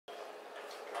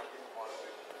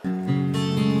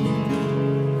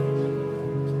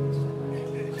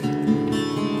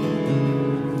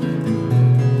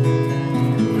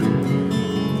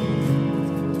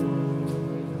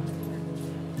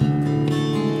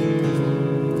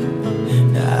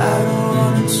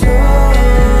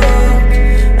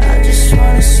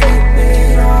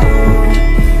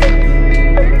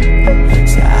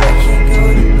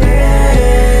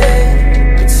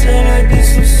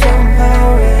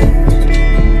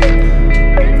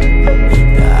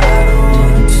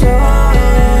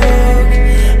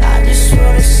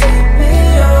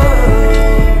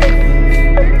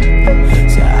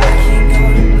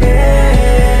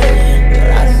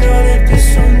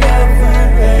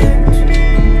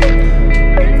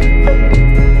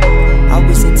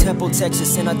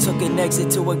Texas, and I took an exit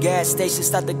to a gas station,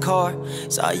 stopped the car.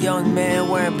 Saw a young man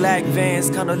wearing black Vans,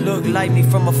 kinda looked like me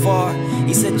from afar.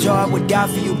 He said, "Joe, I would die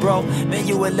for you, bro. Man,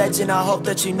 you a legend, I hope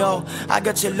that you know. I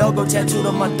got your logo tattooed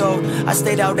on my throat. I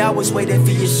stayed out hours waiting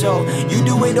for your show. You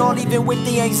do it all even with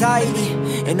the anxiety,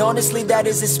 and honestly that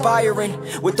is inspiring.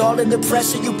 With all of the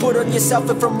pressure you put on yourself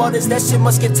and from others, that shit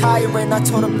must get tiring." I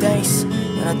told him thanks,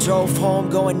 and I drove home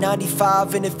going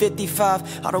 95 and a 55.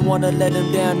 I don't wanna let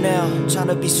him down now, I'm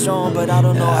tryna be strong, but I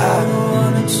don't know how. I don't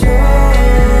wanna talk,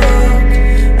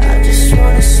 I just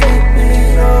wanna sleep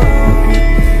it off,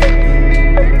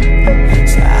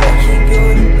 so I can go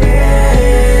to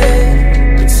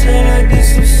bed, pretend like this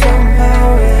will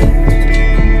somehow end.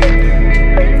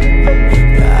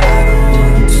 I don't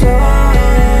wanna talk,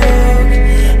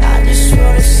 I just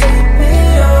wanna sleep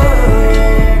it off,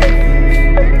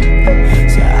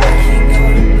 so I can go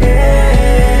to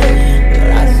bed, but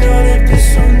I know that this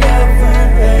will never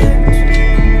end.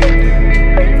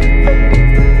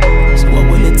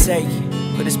 Take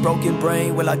for this broken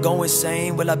brain, will I go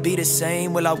insane? Will I be the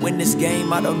same? Will I win this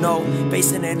game? I don't know.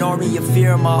 Facing an army of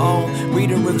fear of my own,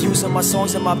 reading reviews of my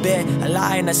songs in my bed. I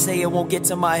lie and I say it won't get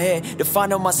to my head.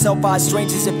 Defining myself by a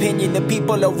stranger's opinion. The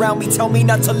people around me tell me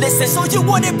not to listen. So you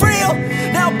want it real?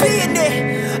 Now be in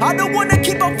it. I don't wanna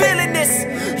keep on feeling this.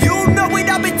 You know what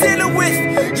I've been dealing with.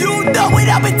 You know what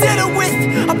I've been dealing with.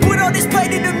 I put all this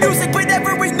pain in the music, but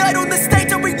every night on the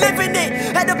stage I'm reliving it.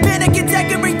 Had a panic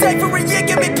attack every day for a year.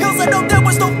 Give me pills, I know there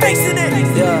was no fixing it.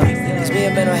 Yeah, cause me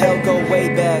and mental health go way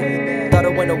back. Thought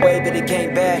it went away, but it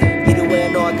came back. Either way, I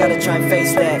know I gotta try and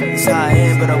face that. It's how I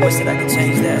am, but I wish that I could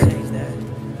change that.